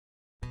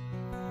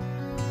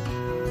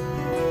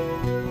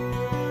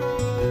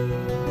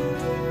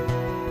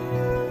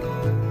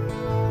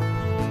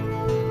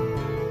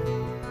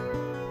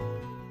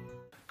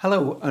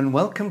Hello and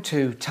welcome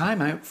to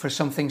Time Out for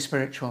Something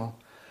Spiritual.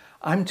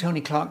 I'm Tony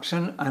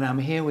Clarkson and I'm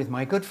here with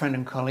my good friend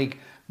and colleague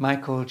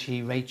Michael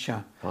G.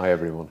 Racher. Hi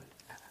everyone.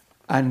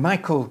 And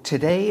Michael,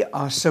 today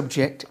our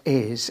subject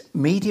is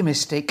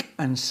mediumistic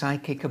and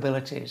psychic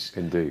abilities.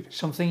 Indeed.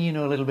 Something you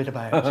know a little bit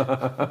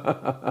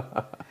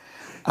about.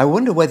 I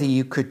wonder whether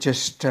you could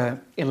just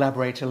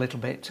elaborate a little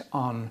bit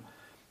on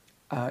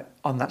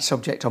that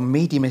subject, on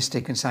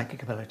mediumistic and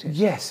psychic abilities.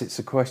 Yes, it's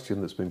a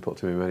question that's been put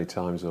to me many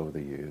times over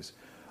the years.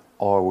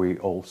 Are we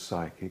all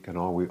psychic and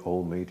are we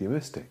all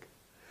mediumistic?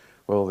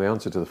 Well, the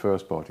answer to the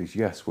first part is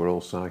yes, we're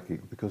all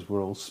psychic because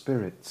we're all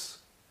spirits.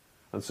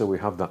 And so we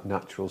have that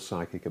natural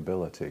psychic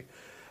ability.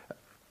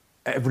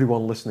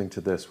 Everyone listening to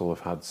this will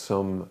have had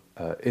some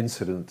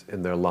incident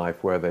in their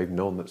life where they've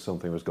known that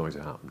something was going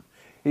to happen.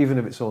 Even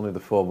if it's only the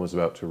phone was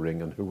about to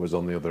ring and who was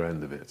on the other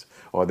end of it.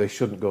 Or they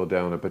shouldn't go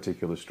down a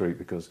particular street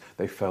because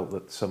they felt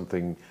that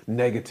something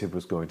negative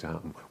was going to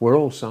happen. We're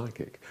all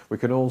psychic. We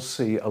can all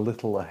see a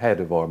little ahead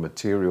of our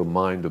material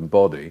mind and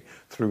body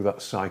through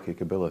that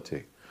psychic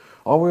ability.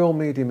 Are we all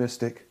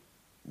mediumistic?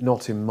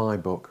 Not in my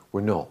book,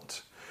 we're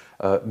not.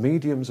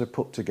 Mediums are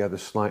put together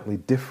slightly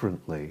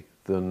differently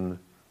than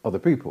other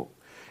people,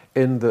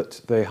 in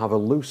that they have a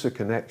looser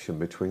connection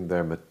between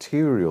their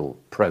material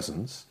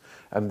presence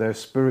and their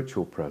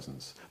spiritual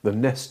presence, the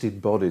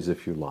nested bodies,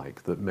 if you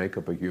like, that make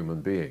up a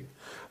human being.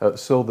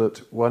 So that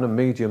when a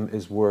medium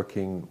is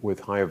working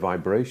with higher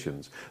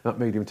vibrations, that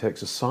medium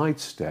takes a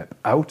sidestep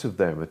out of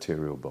their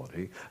material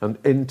body and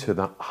into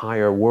that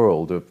higher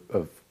world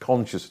of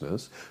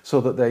consciousness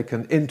so that they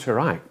can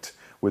interact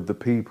with the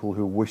people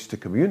who wish to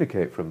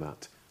communicate from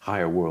that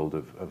higher world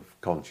of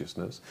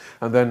consciousness.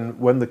 And then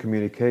when the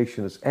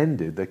communication has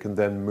ended, they can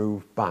then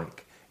move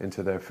back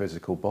into their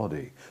physical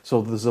body.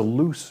 So there's a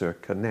looser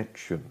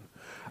connection.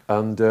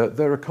 And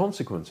there are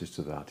consequences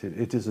to that.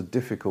 It is a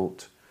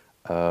difficult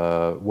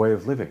way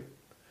of living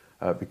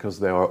because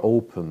they are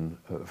open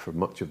for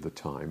much of the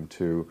time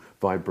to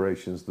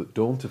vibrations that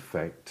don't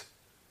affect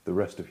the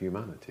rest of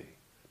humanity,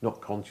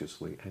 not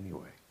consciously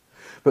anyway.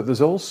 But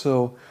there's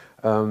also,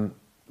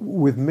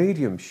 with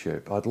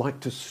mediumship, I'd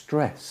like to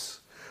stress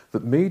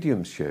that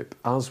mediumship,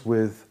 as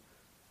with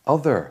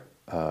other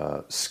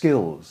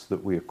skills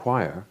that we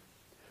acquire,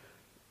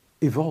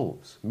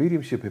 evolves.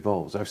 Mediumship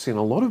evolves. I've seen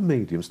a lot of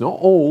mediums, not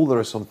all, there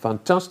are some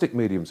fantastic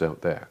mediums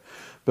out there,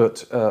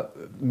 but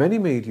many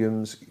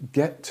mediums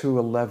get to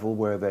a level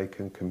where they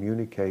can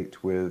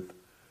communicate with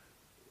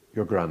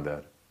your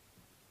granddad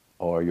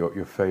or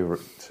your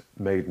favourite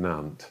maiden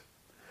aunt,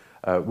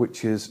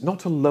 which is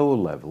not a low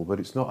level, but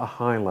it's not a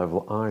high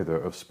level either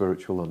of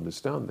spiritual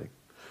understanding.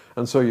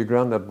 And so your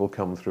granddad will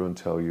come through and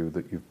tell you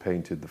that you've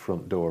painted the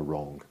front door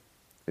wrong.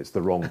 It's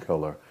the wrong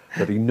colour,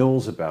 that he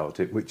knows about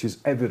it, which is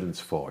evidence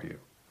for you.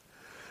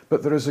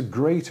 But there is a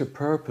greater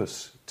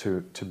purpose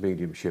to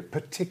mediumship,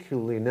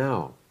 particularly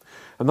now.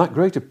 And that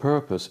greater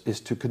purpose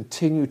is to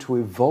continue to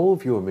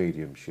evolve your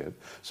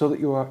mediumship so that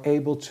you are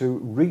able to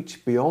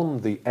reach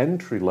beyond the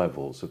entry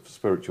levels of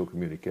spiritual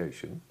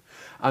communication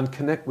and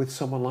connect with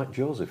someone like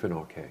Joseph in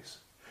our case.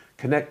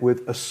 Connect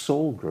with a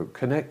soul group,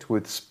 connect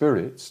with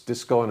spirits,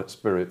 discarnate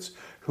spirits,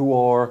 who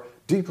are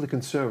deeply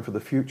concerned for the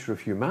future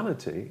of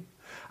humanity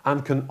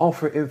and can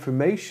offer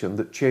information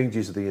that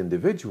changes the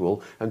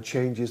individual and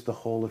changes the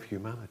whole of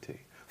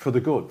humanity for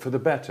the good, for the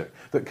better,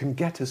 that can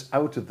get us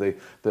out of the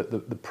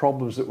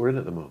problems that we're in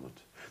at the moment,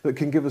 that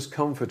can give us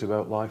comfort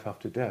about life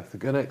after death,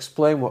 that can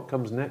explain what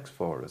comes next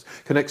for us,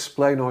 can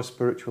explain our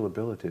spiritual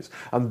abilities.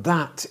 And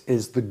that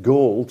is the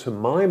goal, to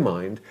my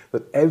mind,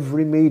 that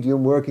every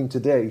medium working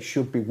today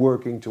should be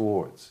working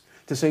towards.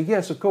 To say,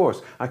 yes, of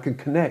course, I can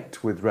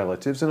connect with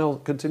relatives and I'll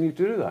continue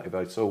to do that if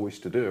I so wish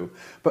to do.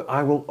 But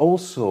I will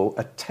also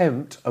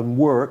attempt and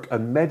work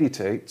and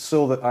meditate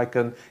so that I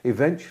can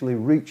eventually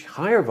reach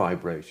higher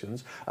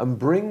vibrations and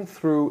bring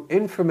through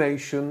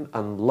information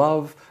and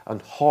love and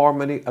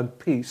harmony and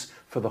peace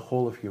for the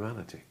whole of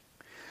humanity.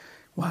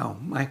 Wow,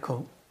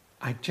 Michael,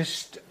 I'd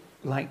just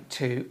like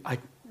to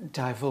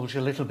divulge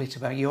a little bit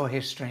about your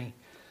history.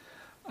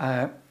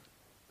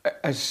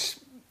 As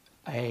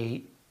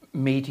a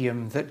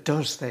medium that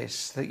does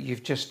this, that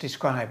you've just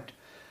described,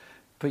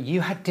 but you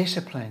had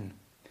discipline.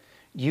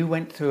 You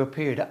went through a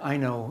period, I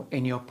know,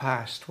 in your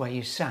past where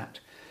you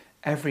sat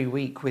every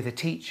week with a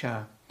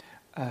teacher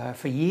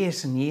for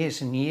years and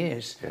years and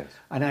years. Yes.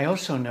 And I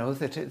also know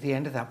that at the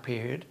end of that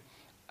period,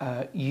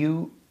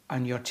 you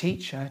and your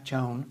teacher,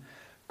 Joan,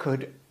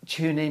 could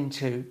tune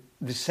into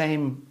the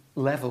same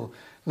level.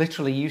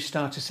 Literally, you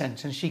start a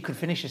sentence, she could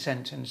finish a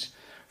sentence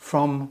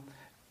from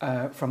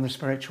the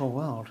spiritual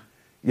world.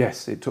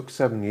 Yes, it took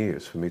 7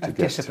 years for me to get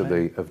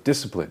discipline. to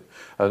discipline.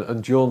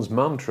 And Joan's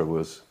mantra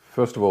was,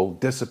 first of all,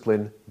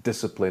 discipline,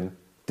 discipline,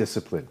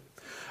 discipline.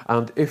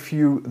 And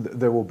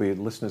there will be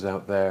listeners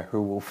out there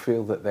who will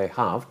feel that they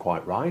have,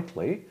 quite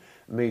rightly,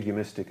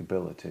 mediumistic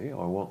ability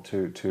or want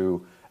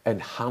to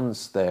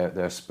enhance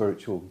their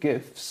spiritual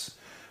gifts,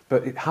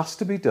 but it has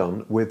to be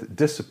done with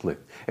discipline.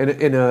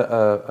 In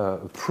a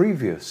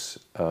previous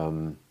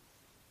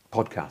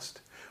podcast,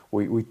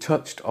 We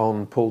touched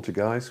on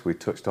poltergeists, we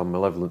touched on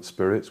malevolent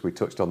spirits, we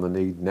touched on the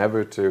need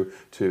never to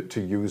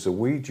use a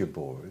Ouija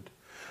board.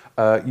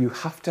 You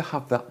have to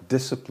have that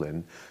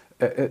discipline.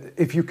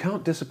 If you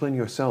can't discipline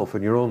yourself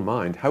and your own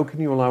mind, how can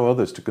you allow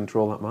others to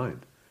control that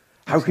mind?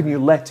 How can you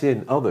let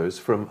in others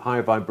from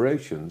higher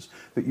vibrations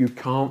that you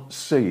can't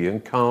see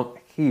and can't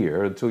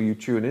hear until you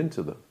tune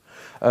into them?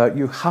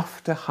 You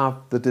have to have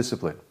the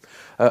discipline.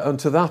 And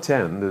to that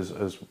end,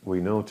 as we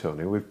know,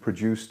 Tony, we've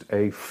produced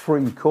a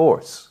free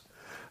course.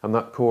 And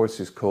that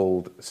course is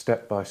called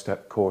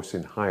Step-by-Step Course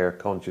in Higher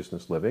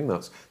Consciousness Living.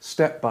 That's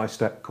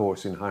Step-by-Step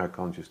Course in Higher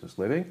Consciousness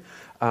Living.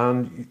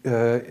 And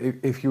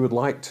if you would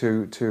like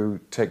to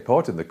take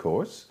part in the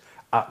course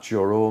at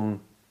your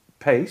own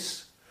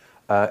pace,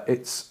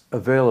 it's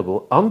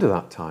available under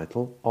that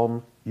title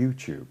on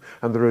YouTube.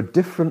 And there are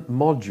different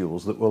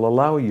modules that will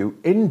allow you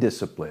in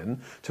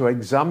discipline to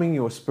examine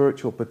your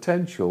spiritual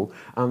potential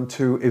and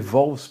to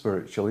evolve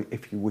spiritually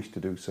if you wish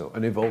to do so,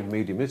 and evolve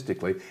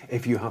mediumistically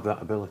if you have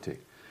that ability.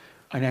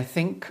 And I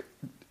think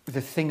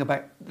the thing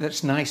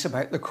that's nice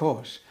about the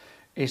course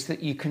is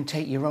that you can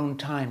take your own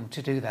time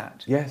to do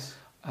that. Yes.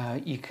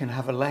 You can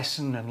have a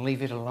lesson and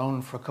leave it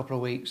alone for a couple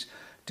of weeks,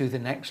 do the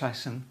next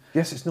lesson.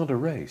 Yes, it's not a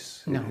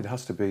race. No. It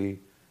has to be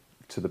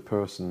to the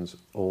person's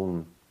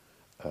own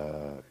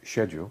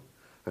schedule,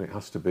 and it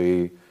has to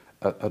be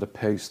at a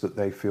pace that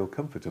they feel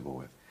comfortable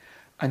with.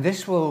 And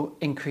this will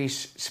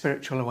increase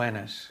spiritual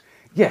awareness.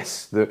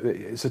 Yes,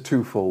 it's a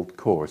twofold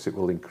course. It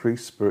will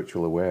increase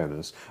spiritual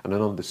awareness and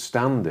an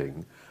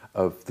understanding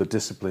of the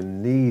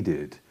discipline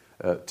needed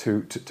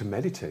to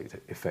meditate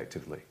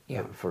effectively,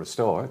 for a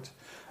start,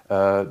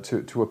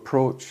 to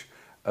approach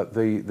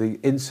the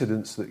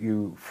incidents that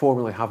you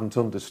formerly haven't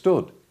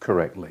understood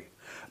correctly.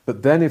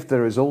 But then if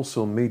there is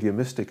also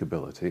mediumistic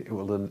ability, it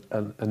will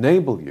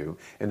enable you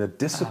in a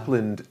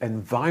disciplined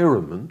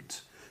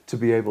environment to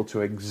be able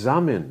to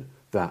examine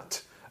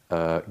that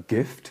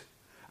gift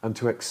and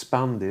to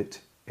expand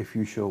it if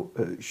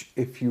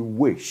you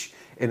wish,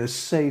 in a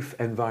safe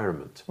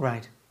environment.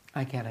 Right,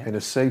 I get it. In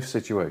a safe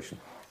situation.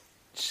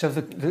 So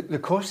the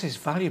course is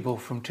valuable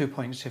from 2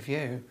 points of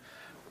view.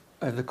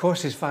 The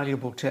course is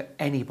valuable to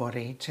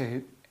anybody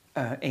to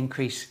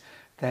increase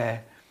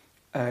their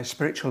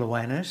spiritual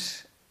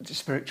awareness,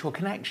 spiritual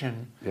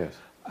connection. Yes.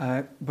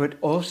 But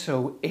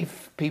also,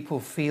 if people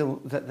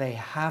feel that they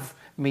have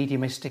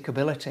mediumistic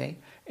ability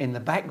in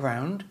the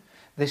background,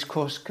 this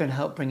course can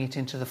help bring it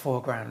into the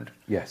foreground.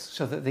 Yes.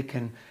 So that they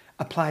can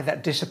apply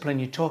that discipline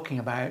you're talking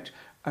about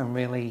and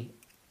really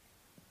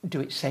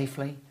do it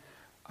safely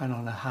and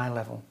on a high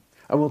level.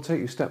 And we'll take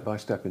you step by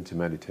step into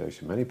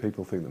meditation. Many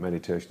people think that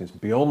meditation is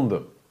beyond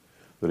them,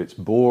 that it's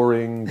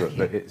boring,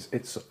 that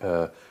it's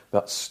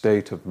that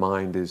state of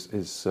mind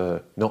is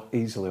not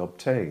easily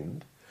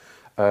obtained.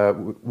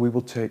 We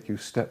will take you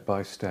step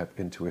by step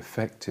into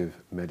effective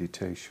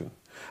meditation,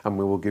 and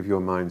we will give your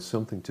mind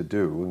something to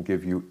do and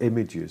give you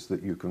images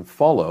that you can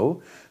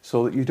follow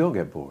so that you don't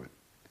get bored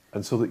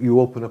and so that you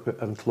open up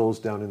and close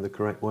down in the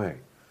correct way.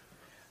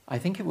 I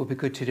think it would be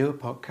good to do a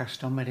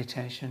podcast on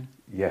meditation.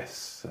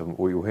 Yes,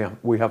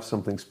 we have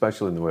something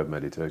special in the way of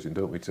meditation,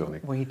 don't we, Tony?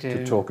 We do.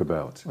 To talk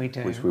about. We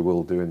do. Which we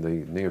will do in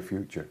the near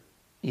future.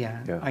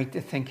 Yeah. I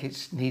think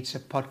it needs a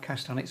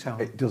podcast on its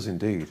own. It does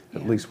indeed.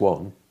 At least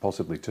one,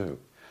 possibly two.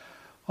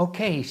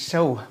 Okay,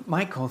 so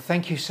Michael,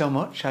 thank you so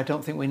much. I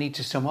don't think we need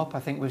to sum up. I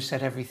think we've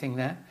said everything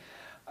there.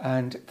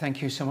 And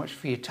thank you so much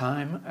for your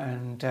time.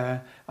 And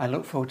I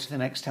look forward to the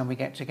next time we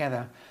get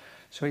together.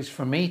 So it's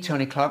from me,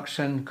 Tony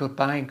Clarkson.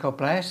 Goodbye and God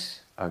bless.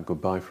 And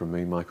goodbye from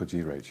me, Michael G.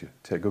 Rager.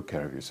 Take good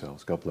care of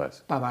yourselves. God bless.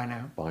 Bye-bye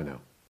now. Bye now.